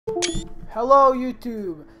Hello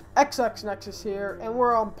YouTube, XXNexus here, and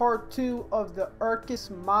we're on part 2 of the Erchius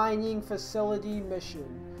Mining Facility mission.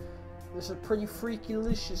 This is pretty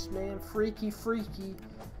freaky-licious, man. Freaky.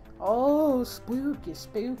 Oh, spooky,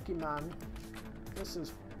 man. This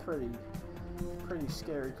is pretty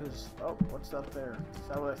scary, because, oh, what's up there? Is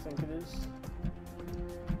that what I think it is?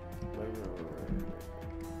 Wait.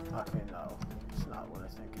 Okay, no, it's not what I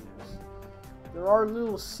think it is. There are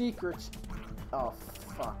little secrets. Oh,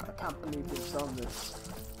 fuck, I can't believe they've done this.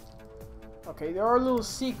 Okay, there are little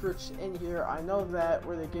secrets in here, I know that,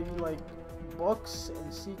 where they give you, like, books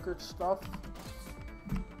and secret stuff.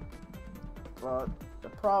 But the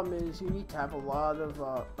problem is you need to have a lot of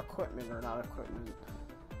equipment, or not equipment.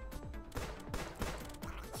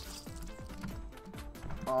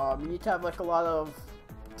 You need to have, like, a lot of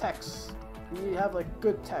text. You need to have, like,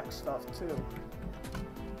 good tech stuff, too.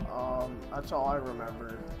 That's all I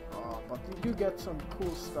remember. But you do get some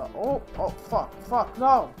cool stuff. Oh, fuck,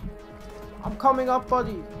 no! I'm coming up,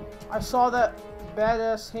 buddy. I saw that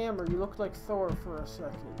badass hammer. You looked like Thor for a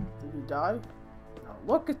second. Did you die? No,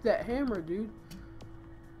 look at that hammer, dude.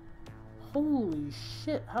 Holy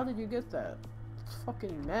shit, how did you get that? It's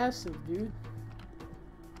fucking massive, dude.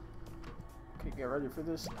 Okay, get ready for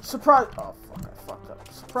this. Surprise! Oh, fuck, I fucked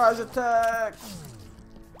up. Surprise attack!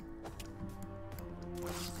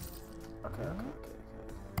 Okay.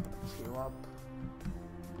 Heal up.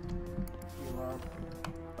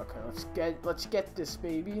 Okay, let's get this,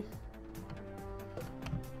 baby.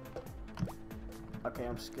 Okay,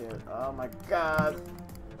 I'm scared. Oh my god.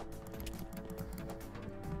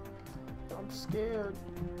 I'm scared.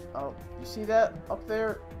 Oh, you see that up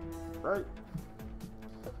there? Right?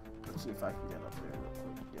 Let's see if I can get up there real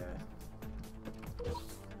quick. Yeah.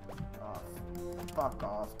 Oh, fuck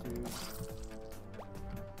off, dude.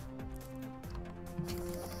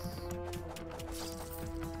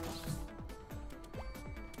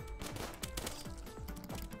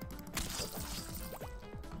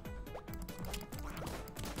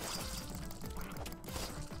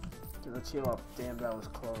 Dude, let's heal up. Damn, that was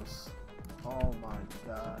close. Oh my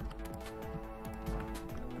god.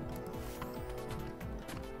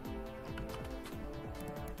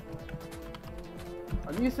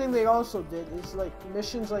 A new thing they also did is, like,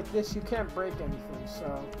 missions like this, you can't break anything,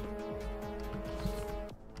 so...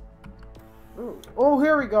 Ooh. Oh,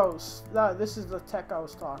 here he goes! This is the tech I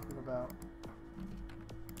was talking about.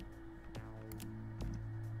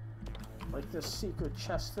 Like this secret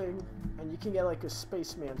chest thing, and you can get like a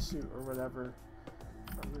spaceman suit or whatever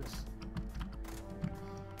from this.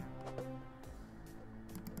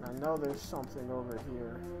 And I know there's something over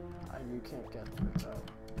here. You can't get to it though.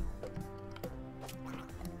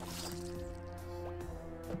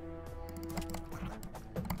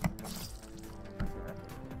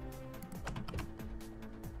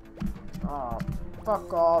 Oh,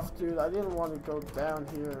 fuck off, dude. I didn't want to go down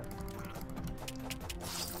here.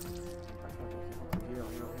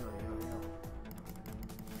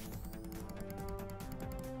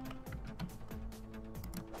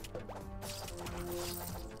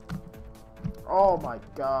 Oh my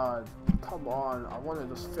god. Come on. I want to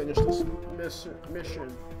just finish this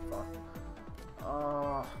mission. Fuck.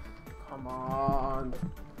 Come on.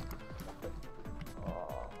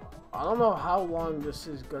 I don't know how long this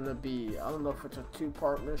is gonna be. I don't know if it's a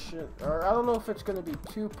 2-part mission, or I don't know if it's gonna be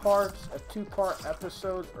 2 parts, a 2-part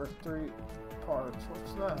episode, or 3 parts.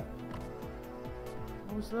 What's that?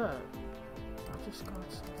 What was that? I just got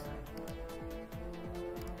something.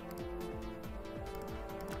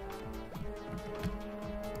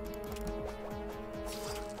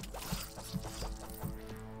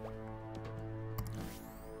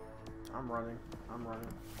 I'm running.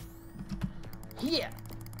 Yeah!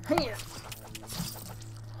 Hand!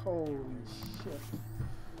 Holy shit.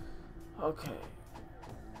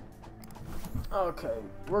 Okay,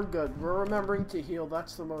 we're good. We're remembering to heal.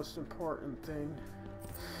 That's the most important thing.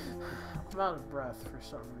 I'm out of breath for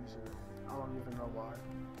some reason. I don't even know why.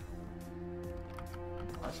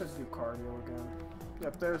 I should do cardio again.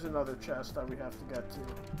 Yep, there's another chest that we have to get to.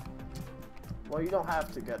 Well, you don't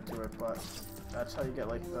have to get to it, but that's how you get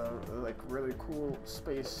like the really cool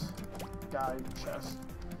space guy chest.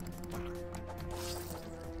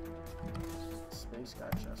 Space guy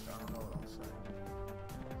chest, I don't know what I'm saying.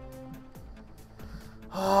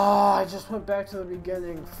 Oh, I just went back to the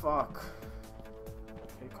beginning. Fuck.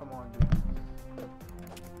 Okay, come on, dude.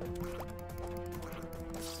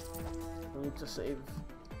 We need to save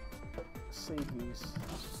these.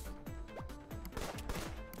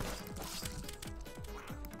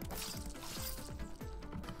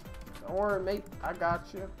 Don't worry, mate. I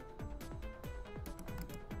got you.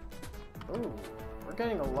 Ooh, we're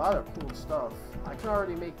getting a lot of cool stuff. I can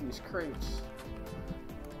already make these crates.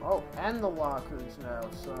 Oh, and the lockers now,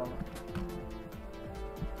 so...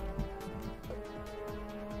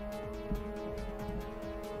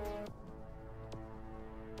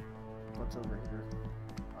 What's over here?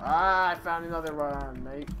 Ah, I found another one,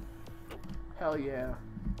 mate. Hell yeah.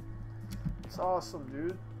 It's awesome,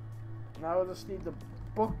 dude. Now I just need the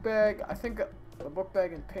book bag. I think the book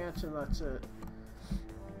bag and pants, and that's it.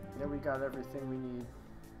 Yeah, we got everything we need.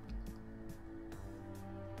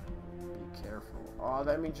 Be careful. Oh,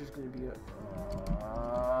 that means there's gonna be a...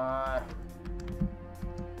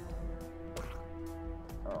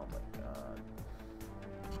 Oh my god.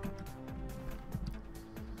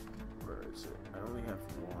 Where is it? I only have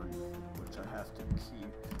one, which I have to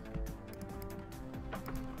keep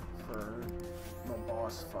for the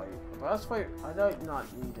boss fight. The boss fight, I might not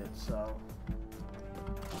need it, so...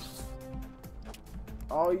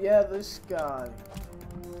 Oh yeah, this guy.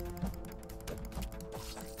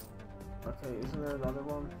 Okay, isn't there another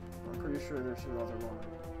one? I'm pretty sure there's another one.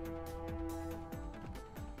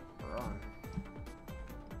 Run.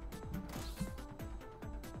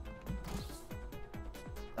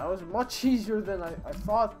 That was much easier than I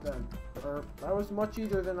thought then. Or, that was much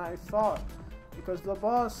easier than I thought. Because the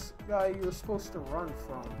boss guy you were supposed to run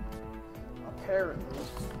from. Apparently.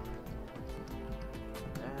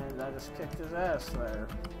 And I just kicked his ass there.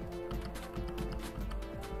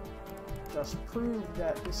 Just proved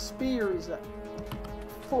that the spear is a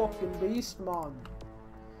fucking beast, man.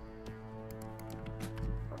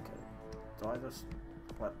 Okay. Do I just...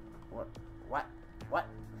 What?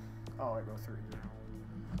 Oh, I go through here.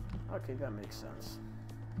 Okay, that makes sense.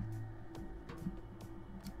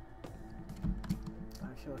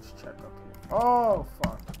 Actually, let's check up here. Oh,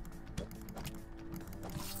 fuck.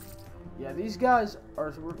 Yeah, these guys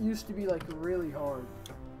are used to be like really hard.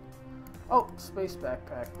 Oh, space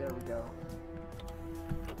backpack. There we go.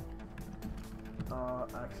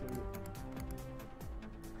 Actually,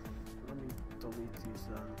 let me delete these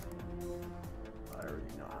then. I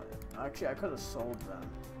already know how to. Actually, I could have sold them.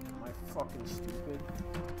 Am I fucking stupid?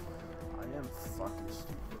 I am fucking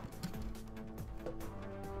stupid.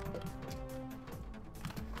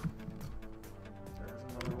 There's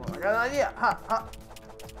another one. I got an idea. Ha ha.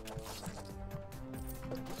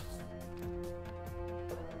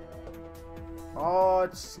 Oh,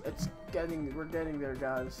 we're getting there,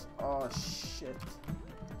 guys. Oh, shit.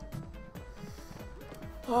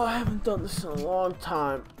 Oh, I haven't done this in a long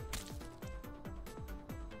time.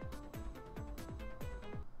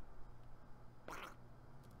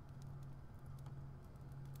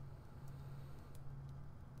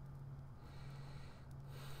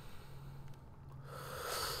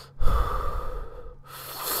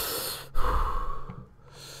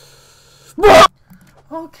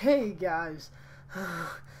 Okay, guys.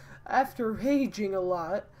 After raging a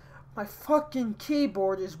lot, my fucking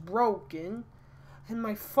keyboard is broken, and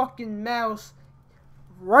my fucking mouse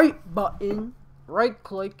right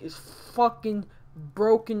click is fucking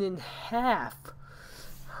broken in half.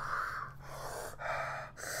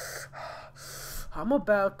 I'm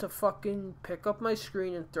about to fucking pick up my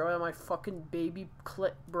screen and throw it at my fucking baby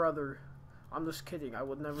clit brother. I'm just kidding, I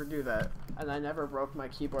would never do that. And I never broke my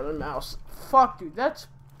keyboard and mouse. Fuck, dude, that's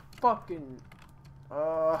fucking...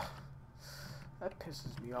 that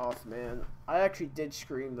pisses me off, man. I actually did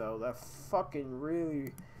scream, though. That fucking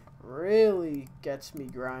really gets me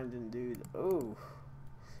grinding, dude. Oh.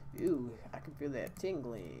 Ew, I can feel that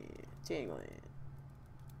tingling.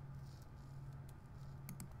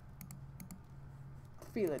 I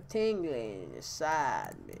feel it tingling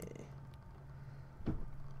inside me.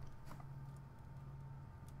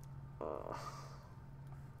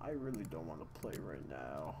 I really don't want to play right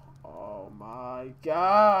now. Oh my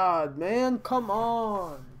god, man, come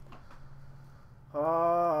on.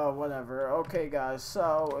 Whatever. Okay, guys,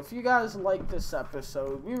 so if you guys like this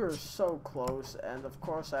episode, we were so close, and of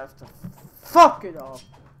course I have to fuck it up.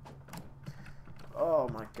 Oh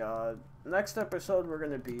my god. Next episode, we're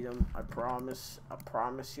gonna beat him. I promise. I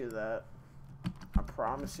promise you that. I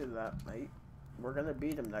promise you that, mate. We're gonna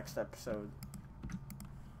beat him next episode.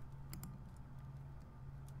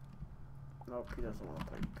 Nope, he doesn't want to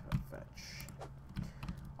play fetch.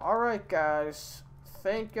 Alright, guys.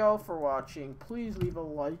 Thank y'all for watching. Please leave a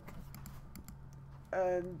like.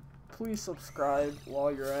 And please subscribe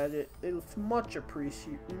while you're at it. It's much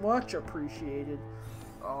appreciated. It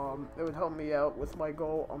would help me out with my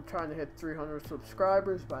goal. I'm trying to hit 300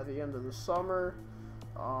 subscribers by the end of the summer.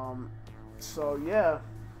 So yeah,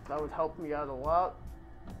 that would help me out a lot.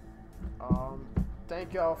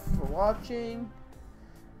 Thank y'all for watching.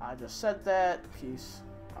 I just said that. Peace.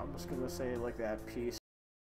 I'm just gonna say it like that. Peace.